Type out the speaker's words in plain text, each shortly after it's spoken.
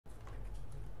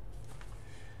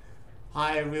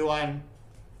Hi everyone.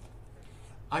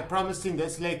 I promised in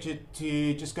this lecture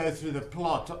to just go through the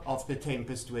plot of the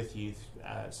Tempest with you.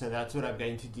 So that's what I'm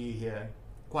going to do here.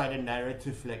 Quite a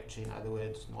narrative lecture, in other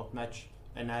words, not much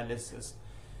analysis.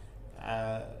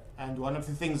 And one of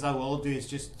the things I will do is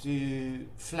just to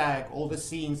flag all the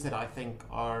scenes that I think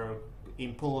are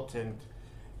important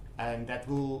and that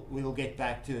we'll get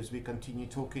back to as we continue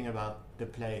talking about the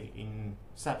play in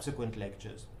subsequent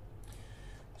lectures.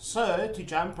 So, to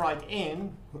jump right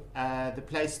in, the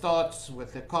play starts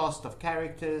with a cast of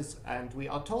characters, and we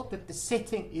are told that the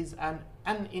setting is an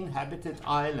uninhabited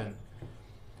island,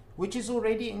 which is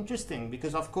already interesting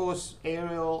because, of course,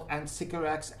 Ariel and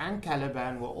Sycorax and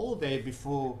Caliban were all there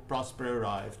before Prospero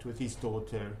arrived with his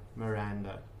daughter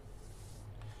Miranda.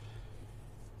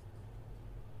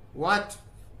 What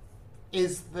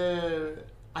is the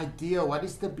idea, what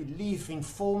is the belief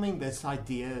informing this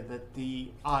idea that the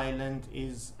island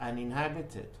is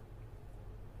uninhabited?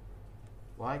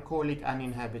 Why call it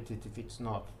uninhabited if it's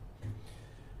not?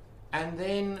 And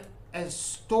then a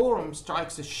storm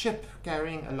strikes a ship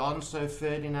carrying Alonso,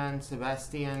 Ferdinand,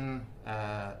 Sebastian,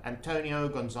 Antonio,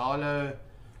 Gonzalo,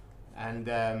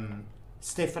 and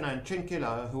Stefano and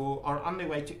Trinculo, who are on their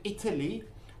way to Italy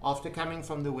after coming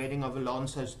from the wedding of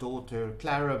Alonso's daughter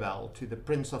Clarabelle to the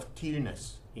Prince of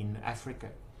Tunis in Africa.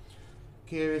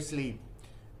 Curiously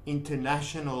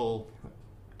international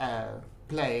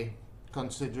play,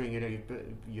 considering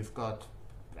you've got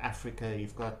Africa,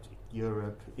 you've got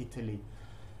Europe, Italy,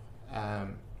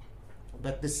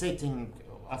 but the setting,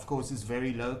 of course, is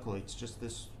very local. It's just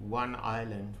this one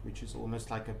island, which is almost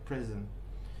like a prison.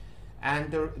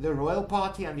 And the royal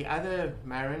party and the other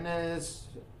mariners,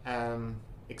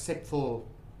 except for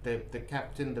the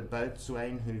captain, the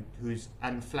boatswain, who's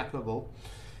unflappable,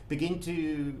 begin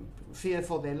to fear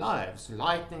for their lives.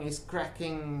 Lightning is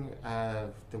cracking,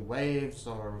 the waves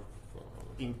are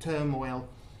in turmoil,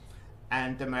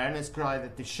 and the mariners cry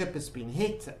that the ship has been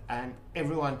hit, and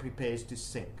everyone prepares to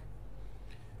sink.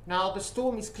 Now, the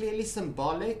storm is clearly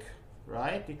symbolic,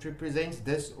 right? It represents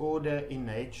disorder in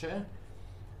nature,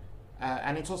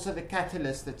 and it's also the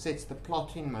catalyst that sets the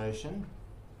plot in motion.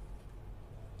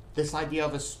 This idea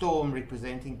of a storm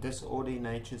representing disorder in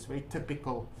nature is very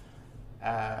typical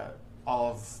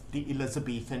of the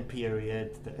Elizabethan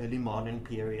period, the early modern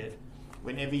period.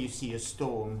 Whenever you see a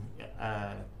storm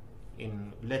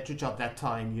in literature of that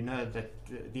time, you know that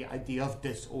the idea of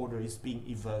disorder is being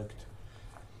evoked.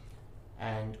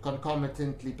 And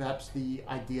concomitantly, perhaps the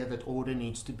idea that order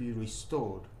needs to be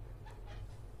restored.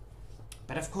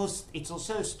 But of course, it's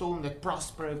also a storm that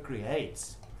Prospero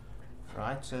creates.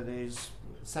 Right, so there's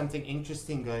something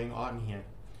interesting going on here,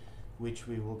 which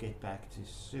we will get back to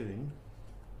soon.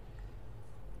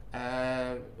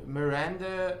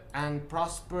 Miranda and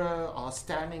Prospero are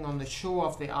standing on the shore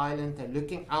of the island. They're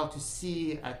looking out to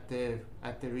sea at the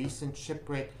recent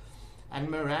shipwreck, and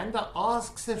Miranda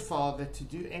asks her father to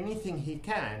do anything he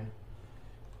can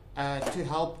to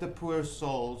help the poor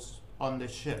souls on the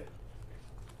ship.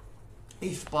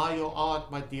 If by your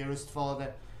art, my dearest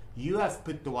father, you have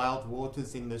put the wild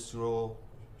waters in this roar.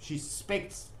 She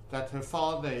suspects that her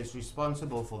father is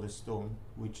responsible for the storm,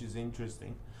 which is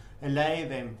interesting. Allay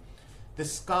them. The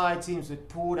sky, it seems, would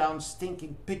pour down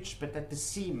stinking pitch, but that the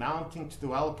sea, mounting to the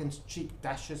welkin's cheek,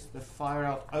 dashes the fire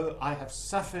out. Oh, I have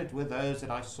suffered with those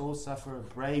that I saw suffer, a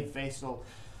brave vessel,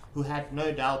 who had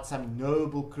no doubt some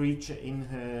noble creature in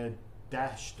her,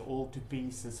 dashed all to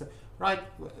pieces. Right,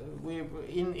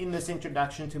 in this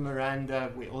introduction to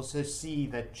Miranda, we also see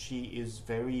that she is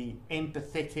very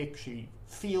empathetic. She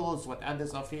feels what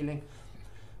others are feeling.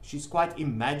 She's quite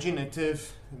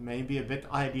imaginative, maybe a bit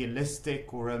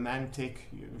idealistic or romantic.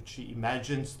 She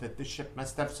imagines that the ship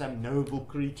must have some noble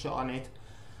creature on it.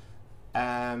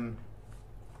 And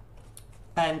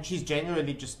she's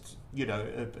generally just,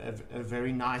 a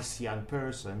very nice young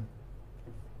person.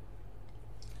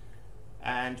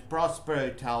 And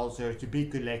Prospero tells her to be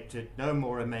collected, no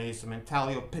more amazement,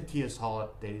 tell your piteous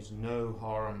heart there is no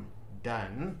harm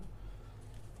done.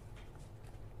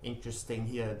 Interesting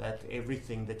here that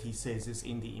everything that he says is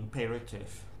in the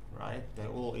imperative, right? They're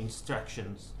all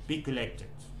instructions. Be collected,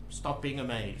 stop being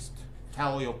amazed,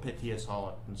 tell your piteous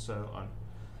heart, and so on.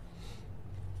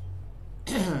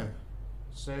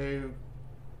 So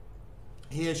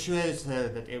he assures her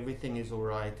that everything is all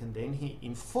right, and then he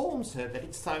informs her that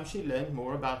it's time she learned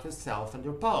more about herself and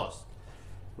her past,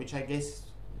 which I guess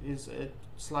is a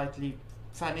slightly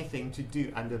funny thing to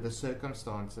do under the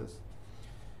circumstances.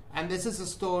 And this is a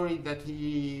story that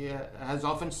he has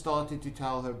often started to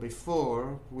tell her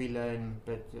before, we learn,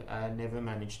 but never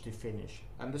managed to finish.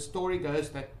 And the story goes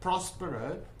that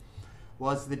Prospero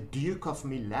was the Duke of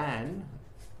Milan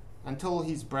until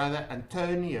his brother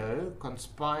Antonio,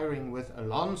 conspiring with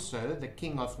Alonso, the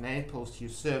King of Naples,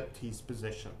 usurped his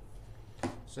position.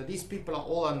 So these people are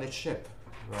all on the ship,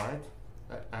 right?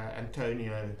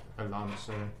 Antonio,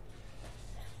 Alonso,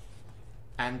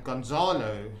 and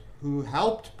Gonzalo, who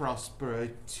helped Prospero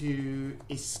to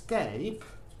escape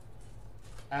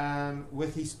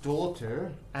with his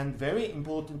daughter, and very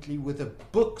importantly with the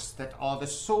books that are the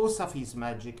source of his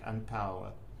magic and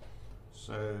power.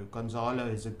 So Gonzalo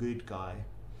is a good guy.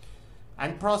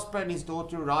 And Prospero and his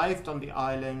daughter arrived on the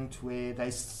island where they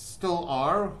still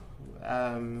are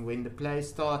when the play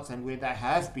starts, and where they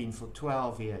have been for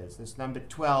 12 years. This number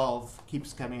 12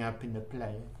 keeps coming up in the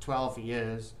play. 12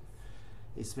 years,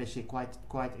 especially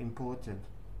quite important.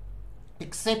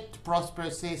 Except Prospero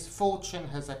says fortune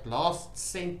has at last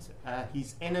sent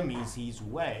his enemies his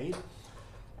way,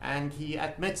 and he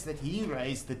admits that he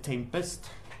raised the Tempest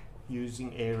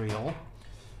using Ariel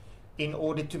in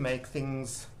order to make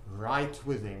things right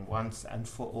with him once and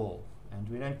for all. And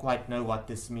we don't quite know what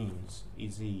this means.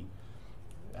 Is he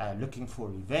looking for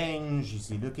revenge? Is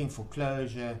he looking for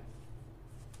closure?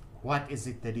 What is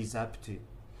it that he's up to?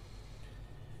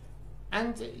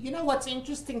 And you know what's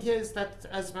interesting here is that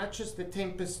as much as the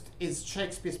Tempest is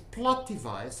Shakespeare's plot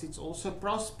device, it's also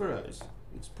Prospero's.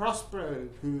 It's Prospero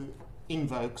who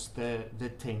invokes the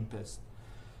Tempest.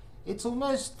 It's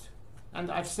almost,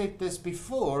 and I've said this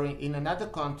before in another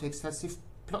context, as if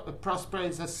Prospero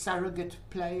is a surrogate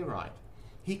playwright.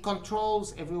 He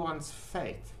controls everyone's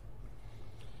fate.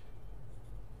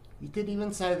 You could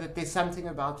even say that there's something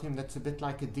about him that's a bit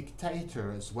like a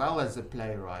dictator as well as a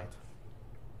playwright.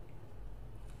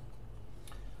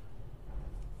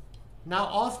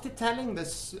 Now, after telling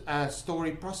this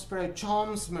story, Prospero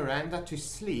charms Miranda to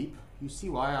sleep. You see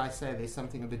why I say there's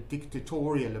something a bit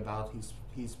dictatorial about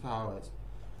his powers.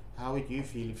 How would you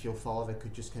feel if your father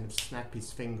could just kind of snap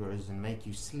his fingers and make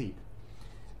you sleep?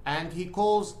 And he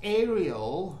calls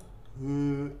Ariel,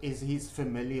 who is his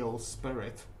familial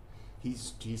spirit,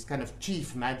 his kind of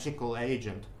chief magical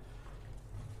agent.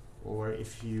 Or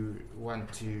if you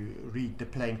want to read the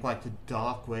play in quite a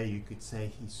dark way, you could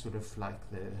say he's sort of like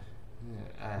the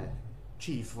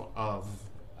chief of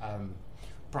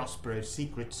Prospero's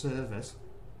secret service.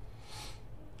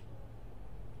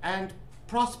 And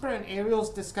Prospero and Ariel's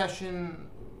discussion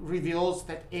reveals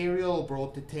that Ariel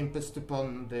brought the Tempest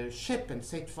upon the ship and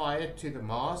set fire to the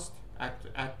mast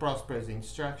at Prospero's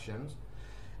instructions.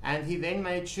 And he then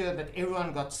made sure that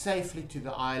everyone got safely to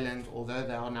the island, although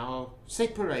they are now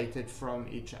separated from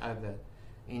each other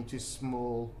into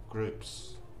small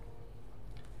groups.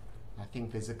 I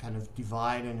think there's a kind of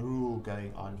divide and rule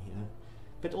going on here.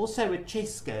 But also a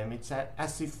chess game, it's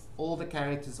as if all the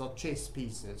characters are chess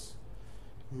pieces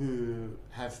who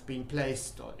have been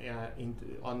placed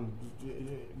on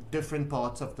different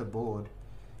parts of the board.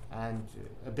 And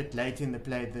a bit late in the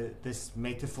play, this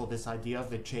metaphor, this idea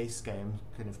of the chess game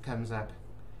kind of comes up.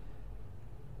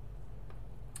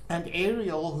 And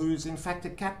Ariel, who's in fact a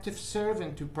captive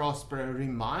servant to Prospero,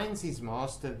 reminds his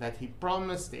master that he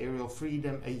promised Ariel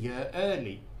freedom a year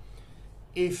early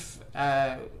if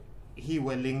he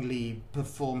willingly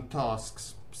performed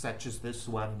tasks such as this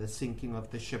one, the sinking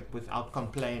of the ship, without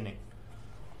complaining.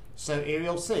 So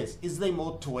Ariel says, "Is there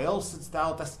more toil since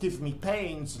thou dost give me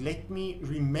pains? Let me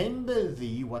remember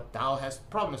thee what thou hast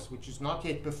promised, which is not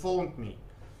yet performed me."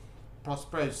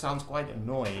 Prospero sounds quite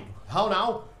annoyed. "How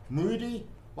now, moody?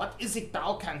 What is it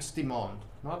thou canst demand?"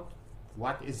 Not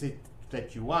what is it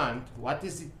that you want, what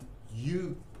is it that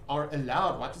you are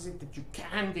allowed, what is it that you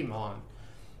can demand?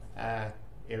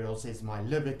 Ariel says, "My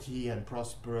liberty," and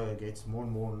Prospero gets more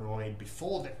and more annoyed.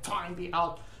 "Before the time be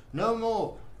out, no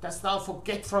more. Dost thou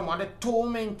forget from what a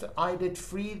torment I did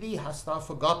free thee? Hast thou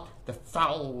forgot the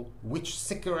foul witch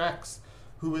Sycorax,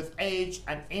 who with age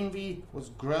and envy was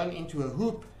grown into a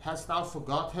hoop? Hast thou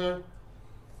forgot her?"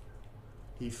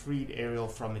 He freed Ariel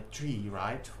from a tree,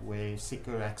 right, where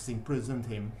Sycorax imprisoned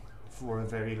him for a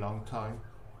very long time.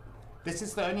 This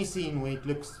is the only scene where it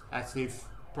looks as if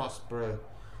Prospero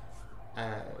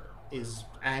is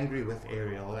angry with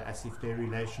Ariel, as if their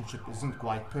relationship isn't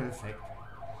quite perfect.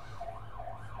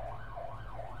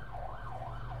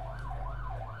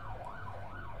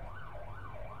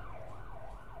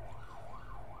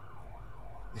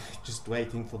 Just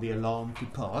waiting for the alarm to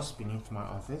pass beneath my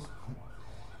office.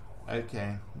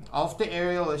 Okay. After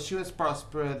Ariel assures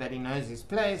Prospero that he knows his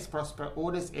place, Prospero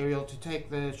orders Ariel to take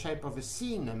the shape of a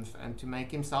sea nymph and to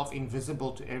make himself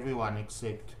invisible to everyone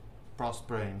except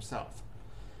Prospero himself.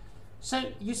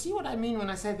 So you see what I mean when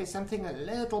I say there's something a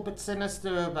little bit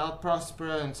sinister about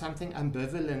Prospero and something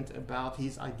ambivalent about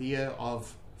his idea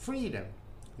of freedom.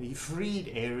 He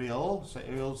freed Ariel, so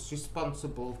Ariel's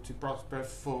responsible to Prospero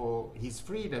for his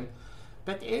freedom,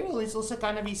 but Ariel is also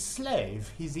kind of his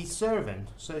slave. He's his servant,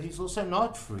 so he's also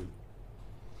not free.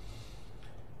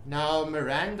 Now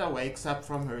Miranda wakes up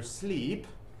from her sleep,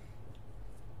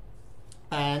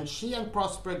 and she and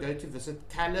Prospero go to visit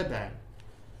Caliban,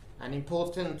 an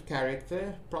important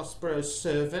character, Prospero's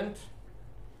servant,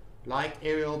 like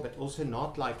Ariel, but also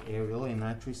not like Ariel in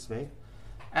that respect,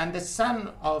 and the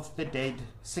son of the dead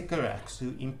Sycorax,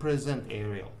 who imprisoned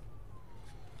Ariel.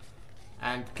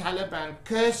 And Caliban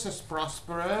curses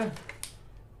Prospero,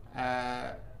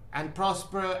 and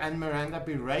Prospero and Miranda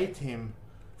berate him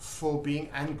for being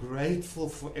ungrateful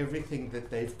for everything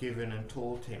that they've given and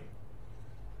taught him.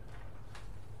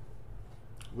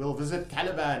 We'll visit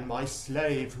Caliban, my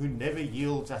slave, who never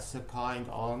yields us a kind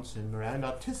answer.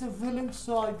 Miranda, 'tis a villain,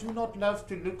 so I do not love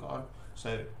to look on.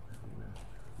 So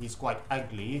he's quite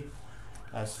ugly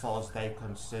as far as they're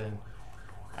concerned.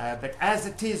 But as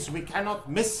it is, we cannot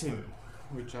miss him,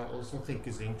 which I also think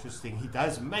is interesting. He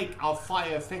does make our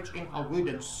fire, fetch in our wood,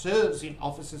 and serves in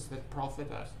offices that profit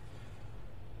us.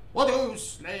 What, O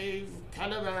slave,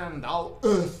 Caliban, thou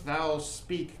earth, thou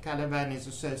speak. Caliban is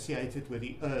associated with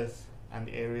the earth, and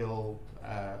Ariel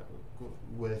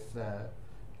with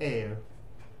air.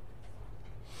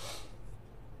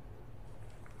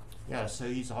 Yeah, so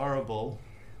he's horrible,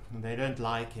 and they don't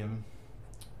like him.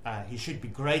 He should be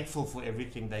grateful for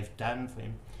everything they've done for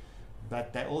him,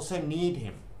 but they also need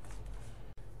him.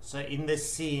 So in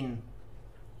this scene,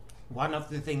 one of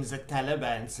the things that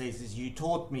Caliban says is, you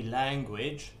taught me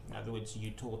language, in other words,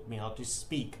 you taught me how to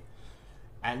speak,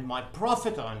 and my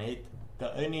profit on it,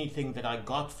 the only thing that I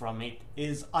got from it,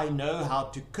 is I know how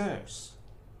to curse.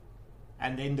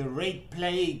 And then the red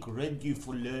plague rid you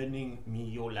for learning me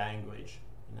your language.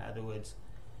 In other words,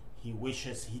 he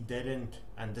wishes he didn't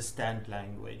understand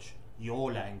language,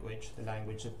 your language, the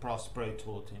language that Prospero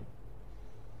taught him.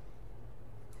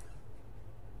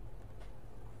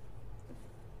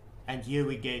 And here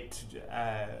we get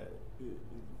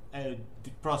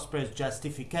Prospero's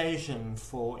justification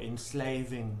for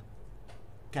enslaving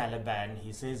Caliban.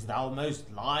 He says, thou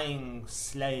most lying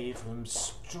slave, whom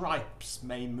stripes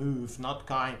may move, not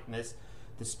kindness,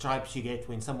 the stripes you get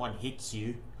when someone hits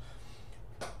you.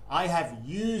 I have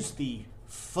used thee,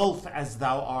 filth as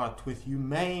thou art, with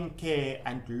humane care,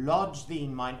 and lodged thee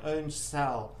in mine own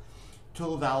cell,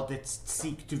 till thou didst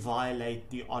seek to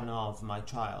violate the honor of my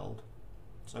child.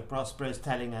 So Prospero is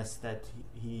telling us that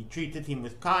he treated him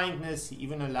with kindness. He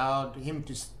even allowed him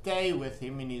to stay with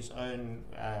him in his own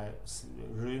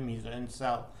room, his own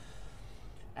cell,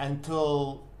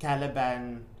 until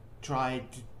Caliban tried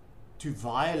to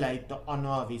violate the honor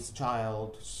of his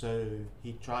child. So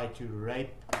he tried to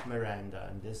rape Miranda,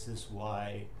 and this is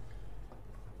why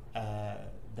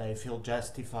they feel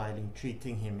justified in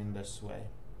treating him in this way.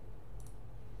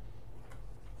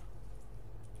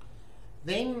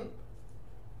 Then,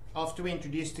 after we're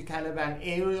introduced to Caliban,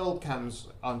 Ariel comes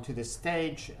onto the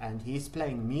stage, and he's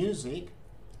playing music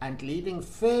and leading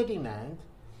Ferdinand,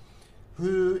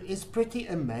 who is pretty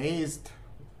amazed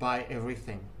by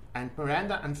everything. And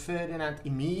Miranda and Ferdinand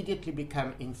immediately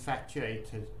become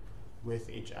infatuated with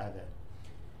each other.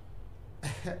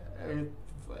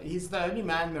 He's the only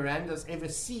man Miranda's ever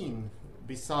seen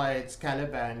besides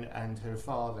Caliban and her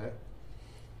father.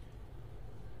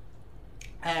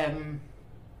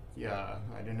 Yeah,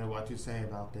 I don't know what to say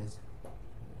about this.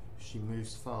 She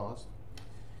moves fast.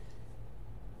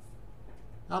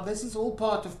 Now, this is all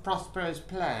part of Prospero's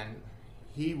plan.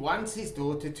 He wants his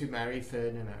daughter to marry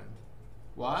Ferdinand.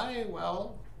 Why?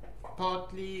 Well,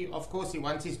 partly, of course, he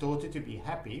wants his daughter to be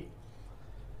happy.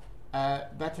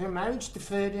 But her marriage to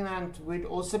Ferdinand would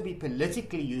also be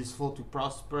politically useful to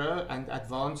Prospero and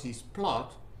advance his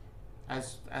plot,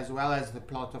 as well as the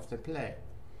plot of the play.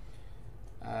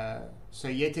 So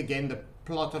yet again, the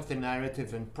plot of the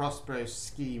narrative and Prospero's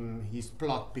scheme, his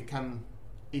plot, become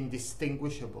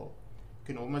indistinguishable. You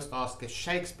can almost ask, is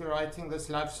Shakespeare writing this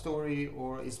love story,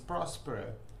 or is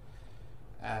Prospero?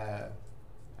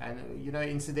 And, you know,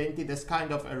 incidentally, this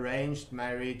kind of arranged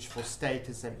marriage for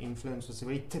status and influence was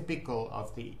very typical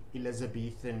of the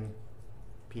Elizabethan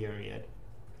period.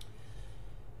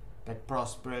 But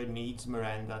Prospero needs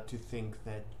Miranda to think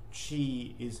that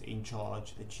she is in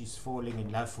charge, that she's falling in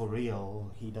love for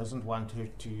real. He doesn't want her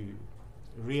to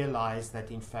realize that,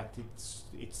 in fact, it's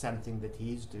something that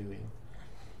he's doing.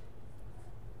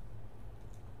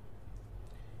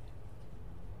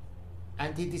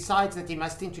 And he decides that he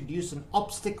must introduce an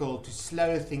obstacle to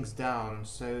slow things down.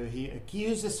 So he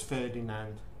accuses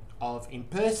Ferdinand of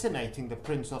impersonating the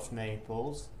Prince of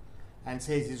Naples and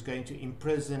says he's going to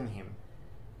imprison him.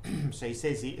 So he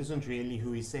says he isn't really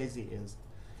who he says he is.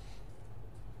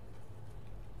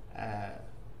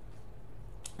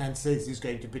 And says he's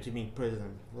going to put him in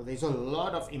prison. Well, there's a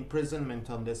lot of imprisonment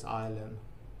on this island,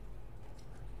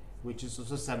 which is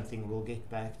also something we'll get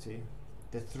back to.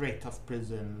 The threat of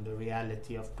prison, the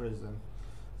reality of prison,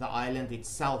 the island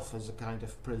itself as a kind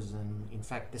of prison, in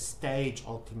fact the stage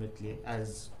ultimately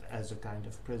as a kind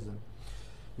of prison.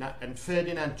 Now, and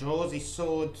Ferdinand draws his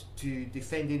sword to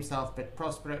defend himself, but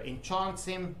Prospero enchants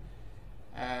him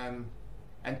and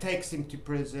takes him to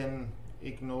prison,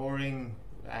 ignoring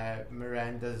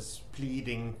Miranda's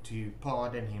pleading to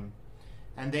pardon him.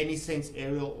 And then he sends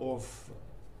Ariel off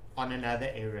on another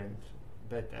errand,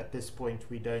 but at this point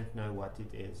we don't know what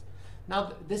it is.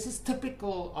 Now, this is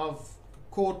typical of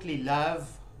courtly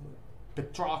love,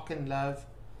 Petrarchan love,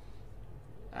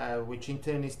 which in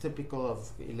turn is typical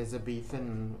of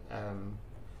Elizabethan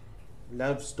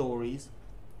love stories.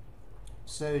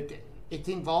 So it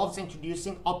involves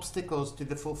introducing obstacles to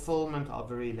the fulfillment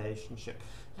of a relationship.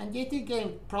 And yet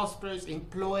again, Prospero is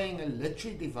employing a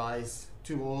literary device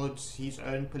towards his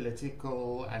own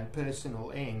political and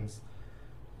personal ends.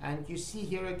 And you see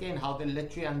here again how the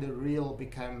literary and the real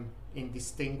become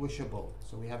indistinguishable.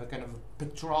 So we have a kind of a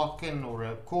Petrarchan or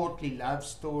a courtly love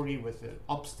story with an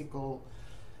obstacle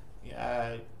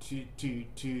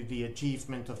to the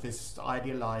achievement of this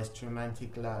idealized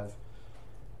romantic love.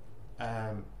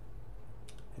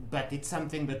 But it's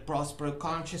something that Prospero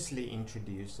consciously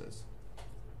introduces.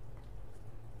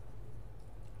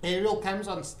 Ariel comes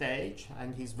on stage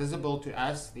and he's visible to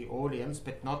us, the audience,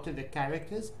 but not to the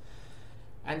characters.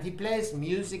 And he plays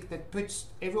music that puts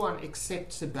everyone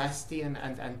except Sebastian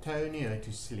and Antonio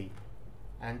to sleep.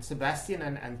 And Sebastian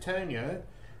and Antonio,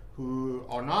 who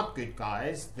are not good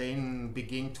guys, then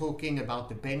begin talking about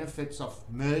the benefits of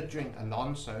murdering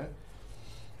Alonso.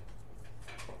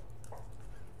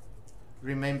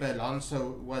 Remember,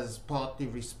 Alonso was partly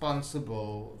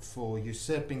responsible for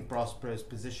usurping Prospero's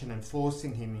position and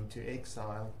forcing him into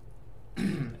exile.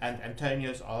 And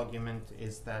Antonio's argument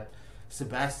is that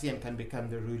Sebastian can become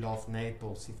the ruler of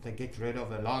Naples if they get rid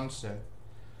of Alonso.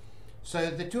 So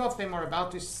the two of them are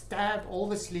about to stab all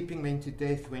the sleeping men to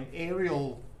death when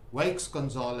Ariel wakes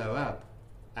Gonzalo up.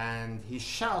 And he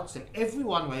shouts and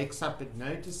everyone wakes up and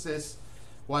notices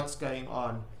what's going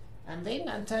on. And then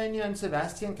Antonio and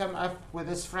Sebastian come up with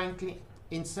this frankly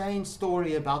insane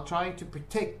story about trying to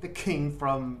protect the king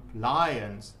from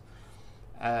lions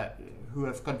who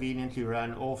have conveniently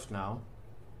run off now.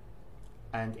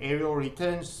 And Ariel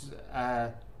returns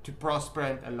to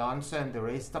Prospero and Alonso, and the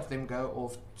rest of them go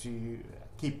off to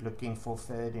keep looking for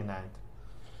Ferdinand.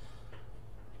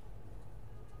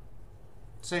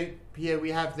 So here we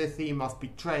have the theme of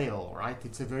betrayal, right?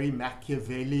 It's a very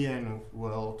Machiavellian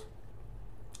world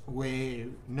where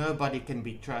nobody can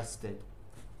be trusted.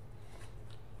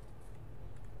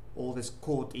 All this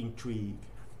court intrigue.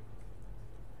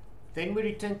 Then we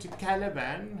return to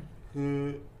Caliban,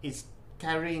 who is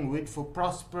carrying wood for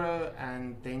Prospero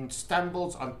and then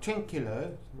stumbles on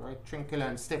Trinculo, right? Trinculo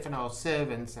and Stefano are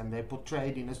servants, and they're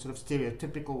portrayed in a sort of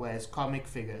stereotypical way as comic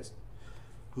figures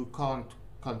who can't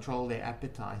control their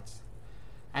appetites.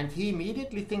 And he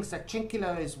immediately thinks that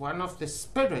Trinculo is one of the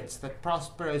spirits that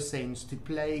Prospero sends to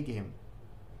plague him.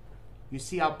 You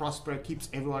see how Prospero keeps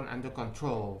everyone under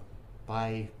control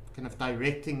by kind of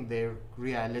directing their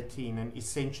reality in an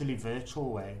essentially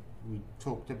virtual way we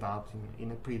talked about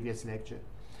in a previous lecture.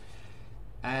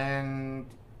 And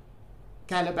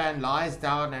Caliban lies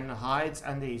down and hides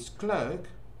under his cloak.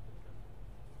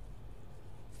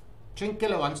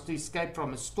 Trinculo wants to escape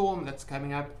from a storm that's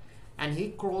coming up, and he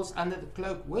crawls under the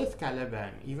cloak with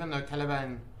Caliban, even though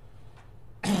Caliban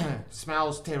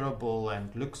smells terrible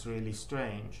and looks really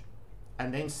strange.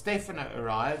 And then Stefano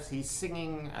arrives, he's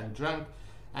singing and drunk,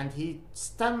 and he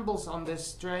stumbles on this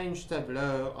strange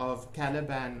tableau of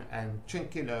Caliban and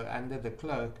Trinculo under the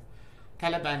cloak.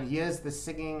 Caliban hears the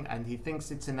singing and he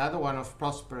thinks it's another one of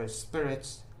Prospero's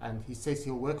spirits, and he says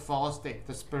he'll work faster if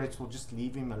the spirits will just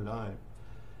leave him alone.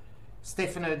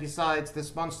 Stefano decides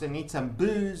this monster needs some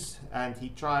booze, and he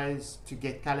tries to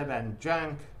get Caliban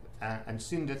drunk, and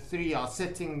soon the three are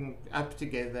sitting up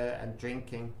together and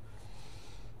drinking.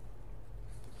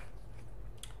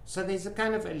 So there's a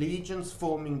kind of allegiance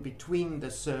forming between the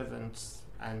servants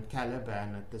and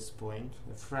Caliban at this point,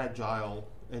 a fragile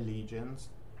allegiance.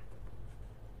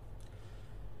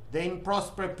 Then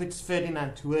Prospero puts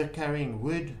Ferdinand to work carrying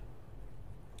wood.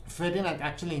 Ferdinand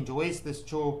actually enjoys this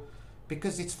chore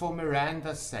because it's for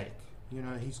Miranda's sake. You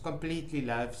know, he's completely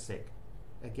lovesick.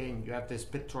 Again, you have this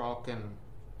Petrarchan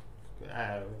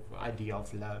idea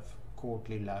of love,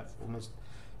 courtly love, almost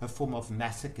a form of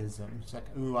masochism. It's like,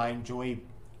 oh, I enjoy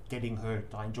getting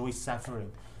hurt, I enjoy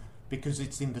suffering, because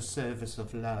it's in the service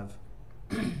of love.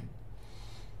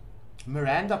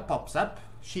 Miranda pops up.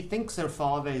 She thinks her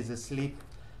father is asleep,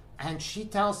 and she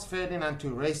tells Ferdinand to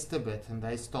rest a bit, and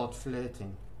they start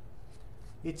flirting.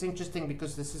 It's interesting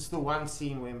because this is the one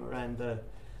scene where Miranda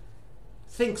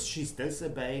thinks she's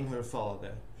disobeying her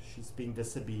father. She's being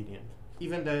disobedient,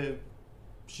 even though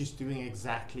she's doing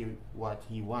exactly what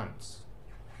he wants.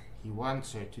 He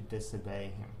wants her to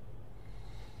disobey him.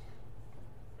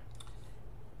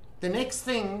 The next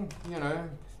thing,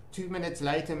 2 minutes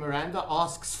later, Miranda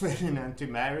asks Ferdinand to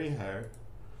marry her,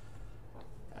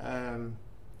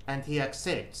 and he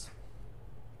accepts.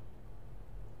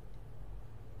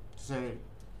 So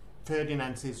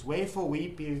Ferdinand says, "Wherefore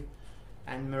weep you?"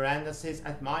 And Miranda says,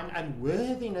 "At mine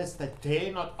unworthiness that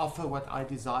dare not offer what I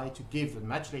desire to give, and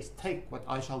much less take what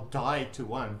I shall die to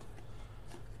want."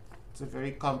 It's a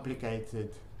very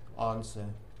complicated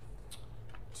answer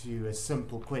to a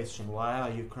simple question. Why are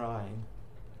you crying?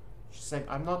 She's saying,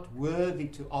 I'm not worthy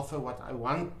to offer what I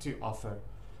want to offer,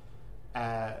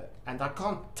 and I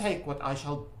can't take what I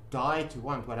shall die to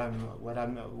want, what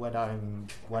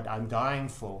I'm dying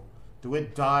for. The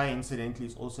word "die," incidentally,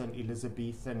 is also an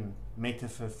Elizabethan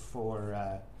metaphor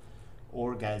for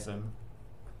orgasm.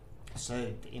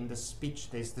 So in the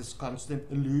speech, there's this constant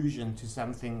allusion to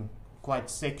something quite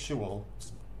sexual,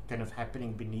 kind of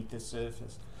happening beneath the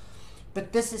surface.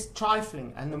 But this is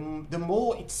trifling, and the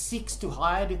more it seeks to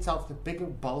hide itself, the bigger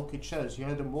bulk it shows.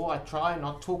 The more I try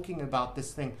not talking about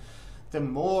this thing, the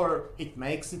more it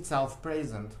makes itself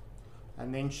present.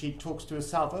 And then she talks to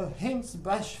herself, "Oh, hence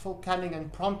bashful cunning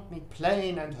and prompt me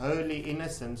plain and holy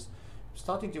innocence." I'm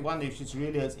starting to wonder if she's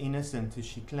really as innocent as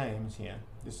she claims here.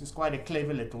 This is quite a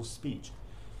clever little speech.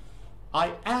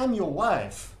 "I am your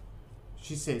wife,"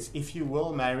 she says, "if you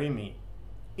will marry me.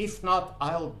 If not,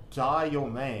 I'll die your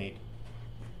maid."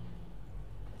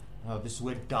 Oh, this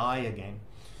word "die" again.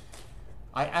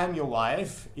 "I am your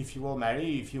wife, if you will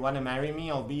marry. If you want to marry me,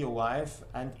 I'll be your wife.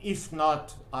 And if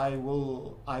not, I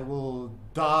will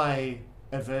die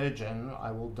a virgin.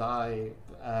 I will die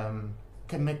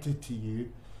committed to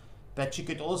you." But she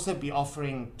could also be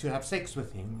offering to have sex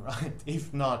with him, right?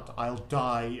 "If not, I'll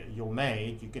die your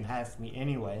maid. You can have me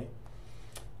anyway.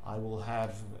 I will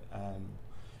have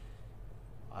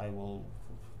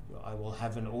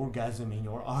an orgasm in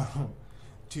your arm.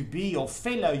 To be your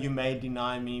fellow you may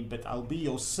deny me, but I'll be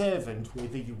your servant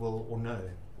whether you will or no."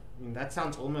 I mean, that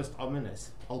sounds almost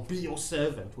ominous. I'll be your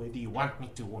servant whether you want me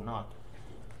to or not.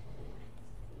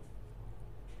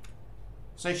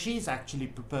 So she's actually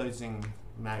proposing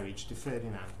marriage to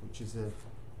Ferdinand, which is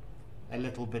a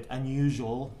little bit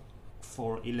unusual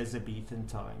for Elizabethan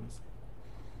times.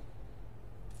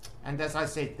 And as I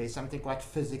said, there's something quite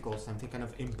physical, something kind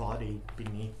of embodied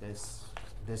beneath this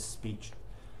speech.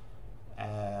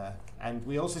 And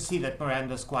we also see that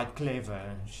Miranda's quite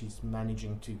clever. She's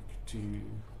managing to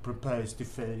propose to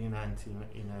Ferdinand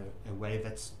in a way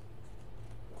that's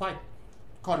quite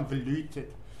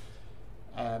convoluted,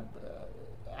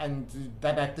 and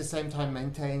that at the same time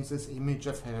maintains this image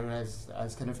of her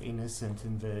as kind of innocent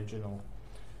and virginal.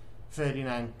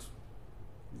 Ferdinand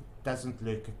doesn't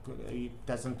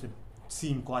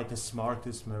seem quite as smart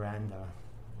as Miranda.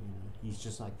 He's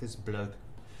just like this bloke,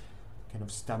 kind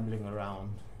of stumbling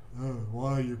around. "Oh,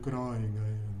 why are you crying?"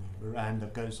 And Miranda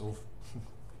goes off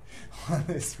on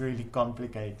this really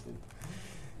complicated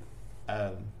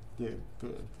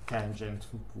tangent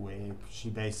where she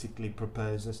basically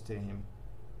proposes to him.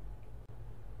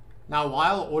 Now,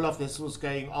 while all of this was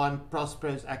going on,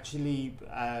 Prospero's actually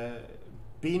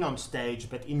been on stage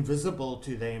but invisible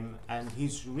to them, and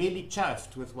he's really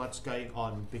chuffed with what's going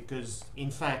on because,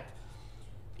 in fact,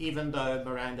 even though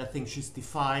Miranda thinks she's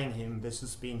defying him, this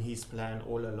has been his plan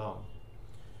all along.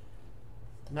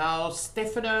 Now,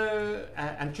 Stefano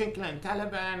and Twinkle and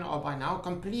Caliban are by now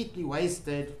completely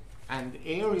wasted, and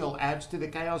Ariel adds to the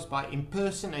chaos by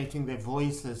impersonating their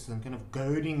voices and kind of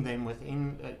goading them with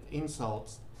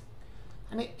insults.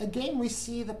 And again, we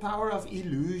see the power of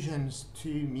illusions to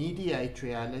mediate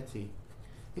reality.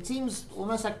 It seems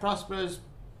almost like Prospero's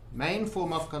main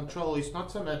form of control is not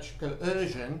so much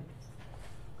coercion,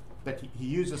 but he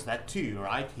uses that too,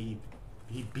 right? He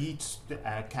beats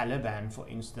Caliban, for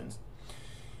instance.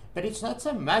 But it's not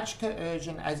so much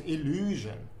coercion as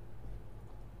illusion.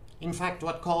 In fact,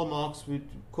 what Karl Marx would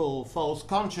call false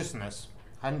consciousness,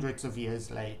 hundreds of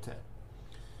years later.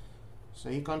 So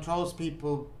he controls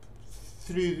people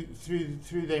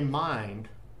through their mind,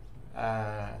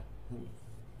 by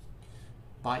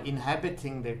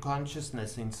inhabiting their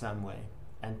consciousness in some way.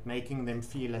 and making them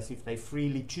feel as if they're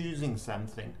freely choosing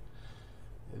something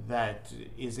that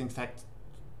is in fact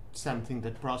something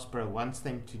that Prospero wants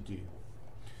them to do.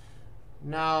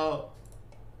 Now,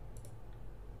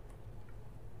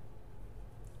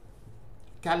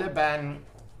 Caliban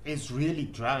is really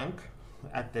drunk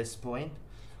at this point,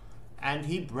 and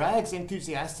he brags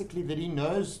enthusiastically that he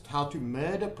knows how to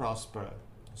murder Prospero.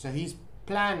 So his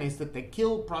plan is that they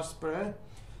kill Prospero,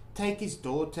 take his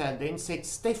daughter, and then set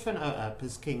Stefano up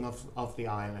as king of the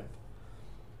island.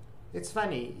 It's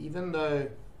funny, even though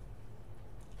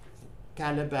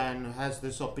Caliban has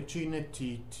this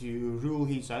opportunity to rule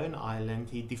his own island,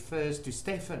 he defers to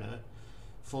Stefano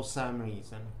for some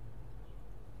reason.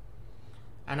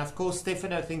 And of course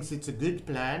Stefano thinks it's a good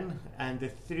plan, and the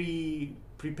three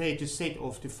prepare to set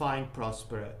off to find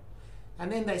Prospero.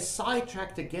 And then they're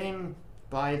sidetracked again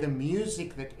by the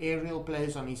music that Ariel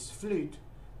plays on his flute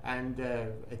and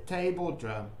a table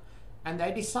drum, and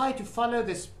they decide to follow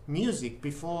this music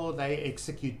before they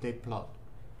execute their plot.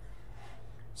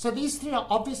 So these three are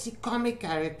obviously comic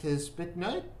characters, but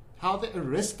note how the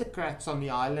aristocrats on the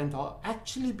island are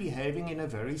actually behaving in a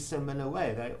very similar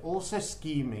way. They're also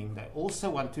scheming, they also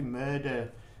want to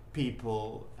murder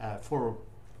people for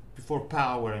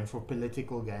power and for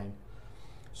political gain.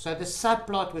 So the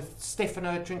subplot with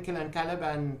Stefano, Trinculo and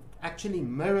Caliban actually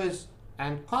mirrors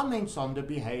and comments on the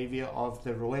behavior of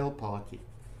the royal party.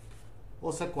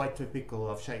 Also quite typical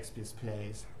of Shakespeare's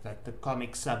plays, that the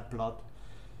comic subplot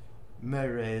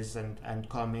mirrors and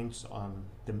comments on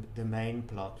the main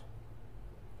plot.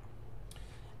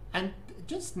 And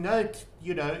just note,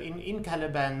 you know, in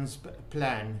Caliban's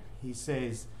plan, he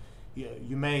says,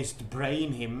 you mayst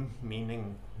brain him,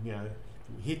 meaning, you know,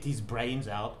 hit his brains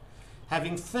out,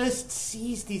 having first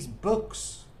seized his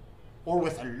books, or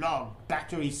with a log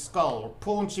batter his skull, or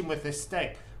paunch him with a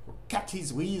stake, or cut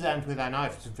his weasand with a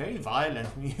knife. It's very violent,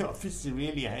 and he obviously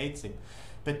really hates him.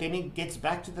 But then he gets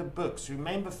back to the books.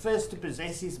 Remember first to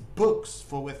possess his books,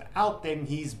 for without them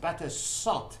he's but a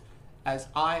sot, as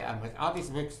I am. Without his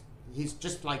books, he's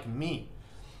just like me.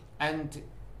 And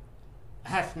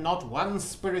hath not one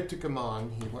spirit to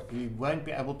command. He won't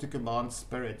be able to command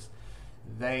spirits.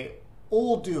 They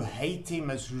all do hate him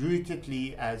as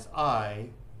rootedly as I.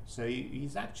 So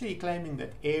he's actually claiming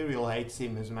that Ariel hates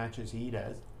him as much as he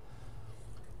does.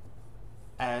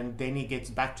 And then he gets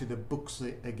back to the books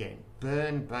again.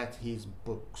 Burn but his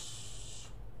books.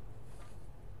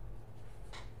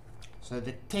 So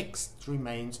the text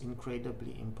remains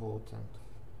incredibly important.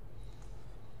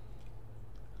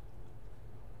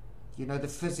 You know, the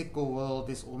physical world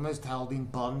is almost held in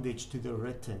bondage to the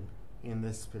written in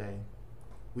this play.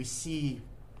 We see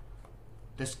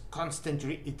this constant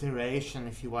reiteration,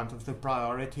 if you want, of the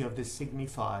priority of the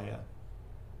signifier.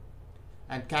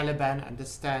 And Caliban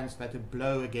understands that a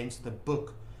blow against the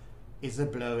book is a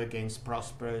blow against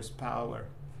Prospero's power.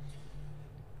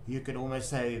 You could almost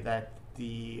say that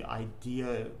the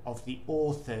idea of the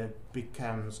author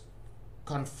becomes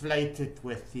conflated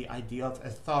with the idea of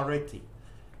authority,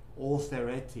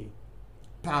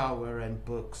 power, and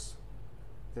books.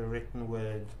 The written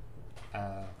word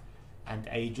and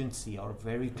agency are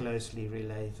very closely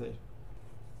related.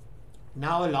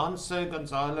 Now Alonso,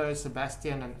 Gonzalo,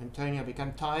 Sebastian and Antonio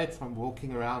become tired from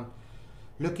walking around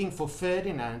looking for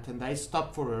Ferdinand, and they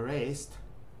stop for a rest.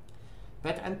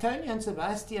 But Antonio and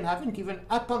Sebastian haven't given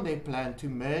up on their plan to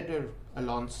murder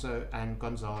Alonso and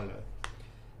Gonzalo,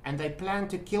 and they plan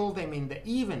to kill them in the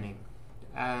evening,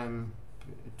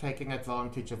 taking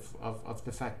advantage of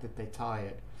the fact that they're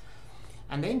tired.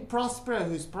 And then Prospero,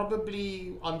 who's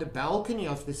probably on the balcony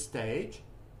of the stage,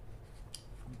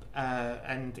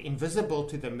 and invisible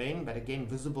to the men, but again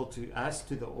visible to us,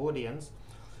 to the audience,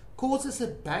 causes a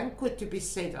banquet to be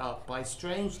set up by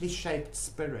strangely shaped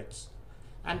spirits.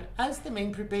 And as the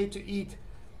men prepare to eat,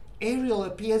 Ariel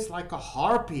appears like a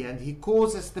harpy, and he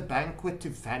causes the banquet to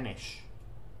vanish.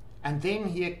 And then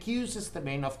he accuses the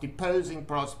men of deposing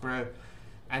Prospero,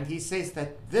 and he says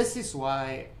that this is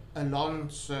why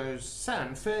Alonso's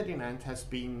son Ferdinand has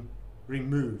been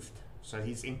removed. So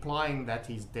he's implying that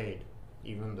he's dead,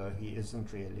 even though he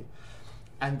isn't really.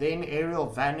 And then Ariel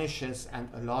vanishes, and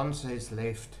Alonso is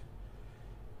left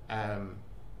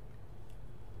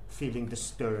feeling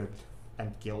disturbed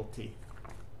and guilty.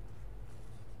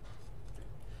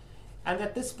 And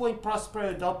at this point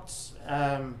Prospero adopts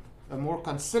a more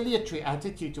conciliatory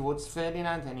attitude towards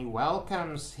Ferdinand, and he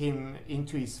welcomes him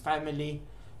into his family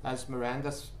as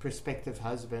Miranda's prospective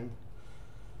husband.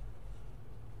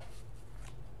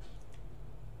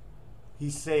 He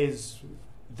says,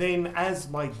 "Then as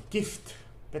my gift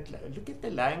But look at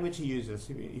the language he uses.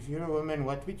 If you're a woman,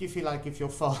 what would you feel like if your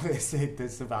father said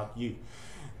this about you?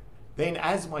 Then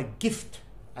as my gift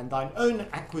and thine own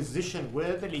acquisition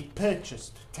worthily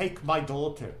purchased, take my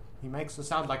daughter. He makes her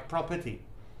sound like property.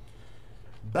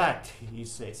 But, he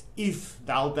says, if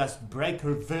thou dost break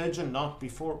her virgin not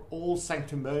before all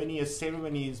sanctimonious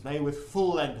ceremonies may with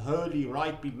full and holy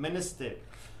rite be ministered,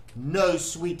 no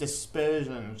sweet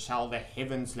aspersion shall the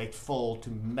heavens let fall to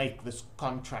make this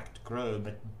contract grow,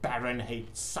 but barren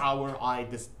hate, sour-eyed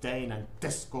disdain, and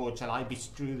discord shall I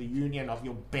bestrew the union of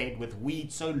your bed with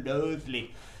weed so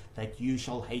loathly that you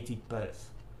shall hate it both.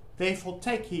 Therefore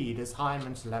take heed, as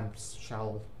Hymen's lamps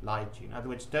shall light you. In other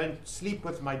words, don't sleep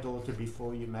with my daughter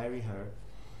before you marry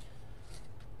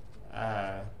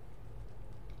her.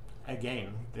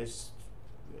 Again, this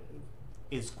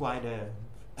is quite a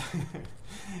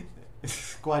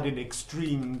quite an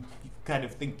extreme kind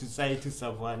of thing to say to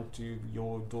someone, to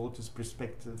your daughter's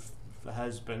prospective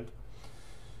husband.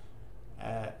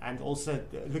 And also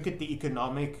look at the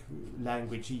economic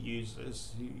language he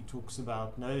uses. He talks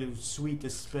about no sweet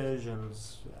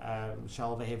aspersions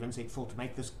shall the heavens let fall to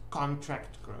make this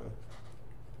contract grow.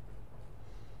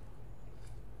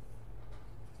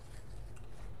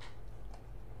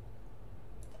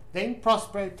 Then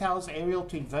Prospero tells Ariel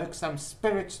to invoke some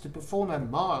spirits to perform a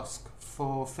mask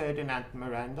for Ferdinand and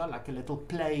Miranda, like a little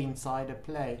play inside a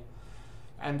play.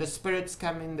 And the spirits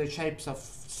come in the shapes of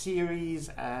Ceres,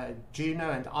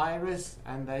 Juno and Iris,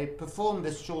 and they perform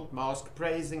this short mask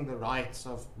praising the rites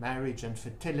of marriage and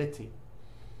fertility.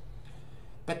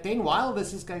 But then while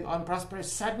this is going on, Prospero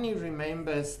suddenly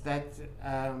remembers that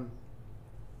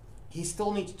he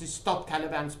still needs to stop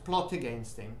Caliban's plot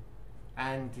against him,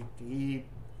 and he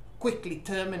quickly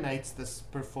terminates this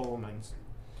performance.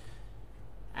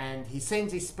 And he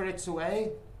sends his spirits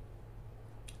away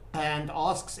and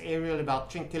asks Ariel about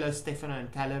Trinculo, Stefano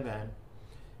and Caliban.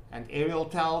 And Ariel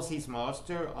tells his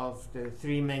master of the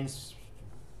three men's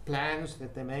plans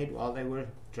that they made while they were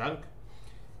drunk.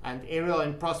 And Ariel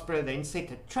and Prospero then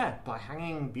set a trap by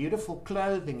hanging beautiful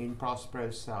clothing in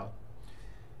Prospero's cell.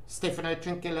 Stefano,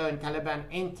 Trinculo and Caliban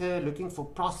enter looking for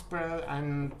Prospero,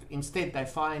 and instead they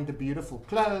find the beautiful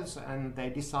clothes and they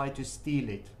decide to steal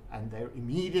it. And they're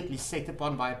immediately set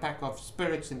upon by a pack of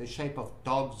spirits in the shape of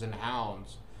dogs and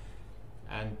hounds.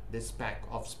 And this pack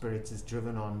of spirits is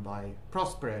driven on by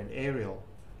Prospero and Ariel.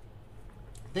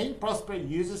 Then Prospero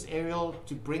uses Ariel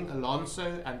to bring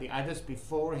Alonso and the others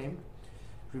before him.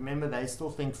 Remember, they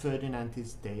still think Ferdinand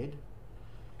is dead.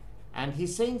 And he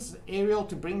sends Ariel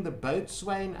to bring the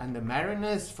boatswain and the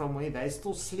mariners from where they're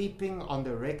still sleeping on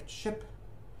the wrecked ship.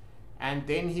 And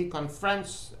then he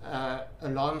confronts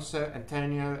Alonso,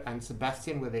 Antonio and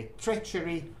Sebastian with their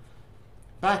treachery.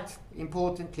 But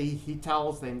importantly, he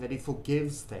tells them that he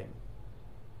forgives them.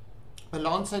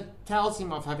 Alonso tells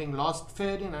him of having lost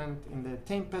Ferdinand in the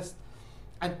Tempest,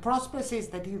 and Prospero says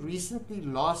that he recently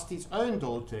lost his own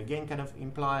daughter, again kind of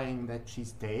implying that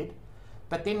she's dead.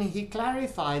 But then he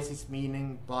clarifies his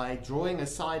meaning by drawing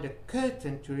aside a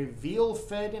curtain to reveal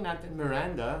Ferdinand and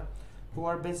Miranda, who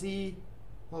are busy,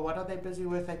 well, what are they busy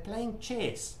with? They're playing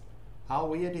chess. How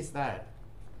weird is that?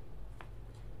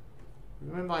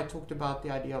 Remember I talked about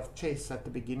the idea of chess at the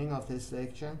beginning of this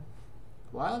lecture?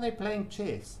 Why are they playing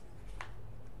chess?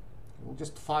 We'll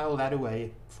just file that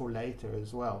away for later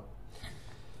as well.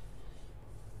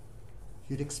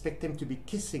 You'd expect them to be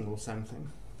kissing or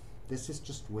something. This is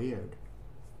just weird.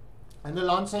 And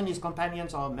Alonso and his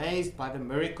companions are amazed by the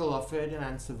miracle of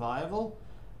Ferdinand's survival,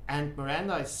 and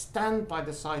Miranda is stunned by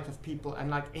the sight of people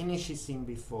unlike any she's seen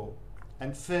before.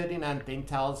 And Ferdinand then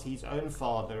tells his own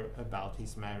father about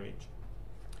his marriage.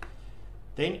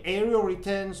 Then Ariel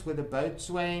returns with the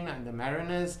boatswain and the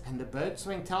mariners, and the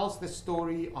boatswain tells the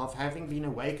story of having been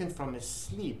awakened from a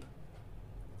sleep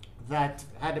that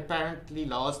had apparently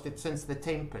lasted since the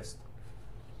Tempest.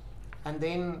 And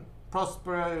then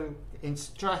Prospero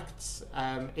instructs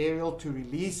Ariel to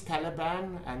release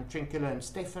Caliban and Trinculo and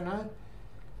Stefano,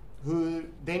 who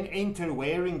then enter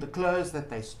wearing the clothes that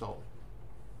they stole.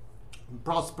 And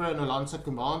Prospero and Alonso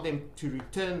command them to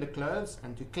return the clothes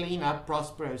and to clean up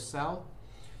Prospero's cell.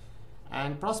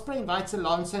 And Prospero invites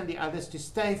Alonso and the others to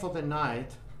stay for the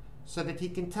night so that he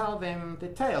can tell them the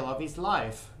tale of his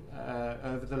life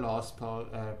over the last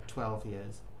 12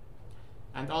 years.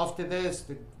 And after this,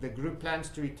 the group plans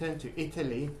to return to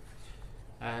Italy,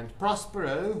 and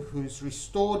Prospero, who's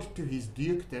restored to his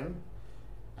dukedom,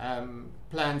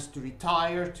 plans to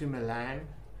retire to Milan.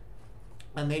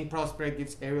 And then Prospero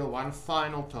gives Ariel one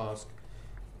final task,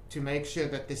 to make sure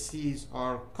that the seas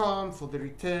are calm for the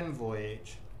return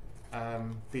voyage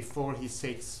before he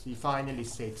finally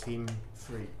sets him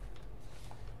free.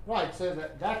 Right, so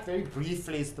that very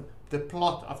briefly is the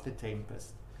plot of The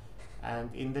Tempest.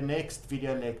 And in the next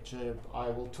video lecture, I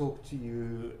will talk to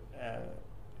you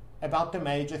about the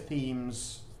major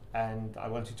themes, and I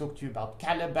want to talk to you about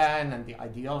Caliban and the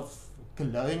idea of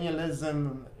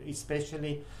colonialism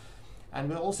especially. And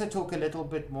we'll also talk a little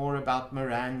bit more about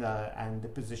Miranda and the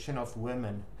position of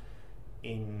women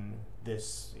in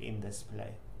this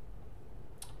play.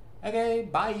 Okay,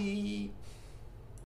 bye!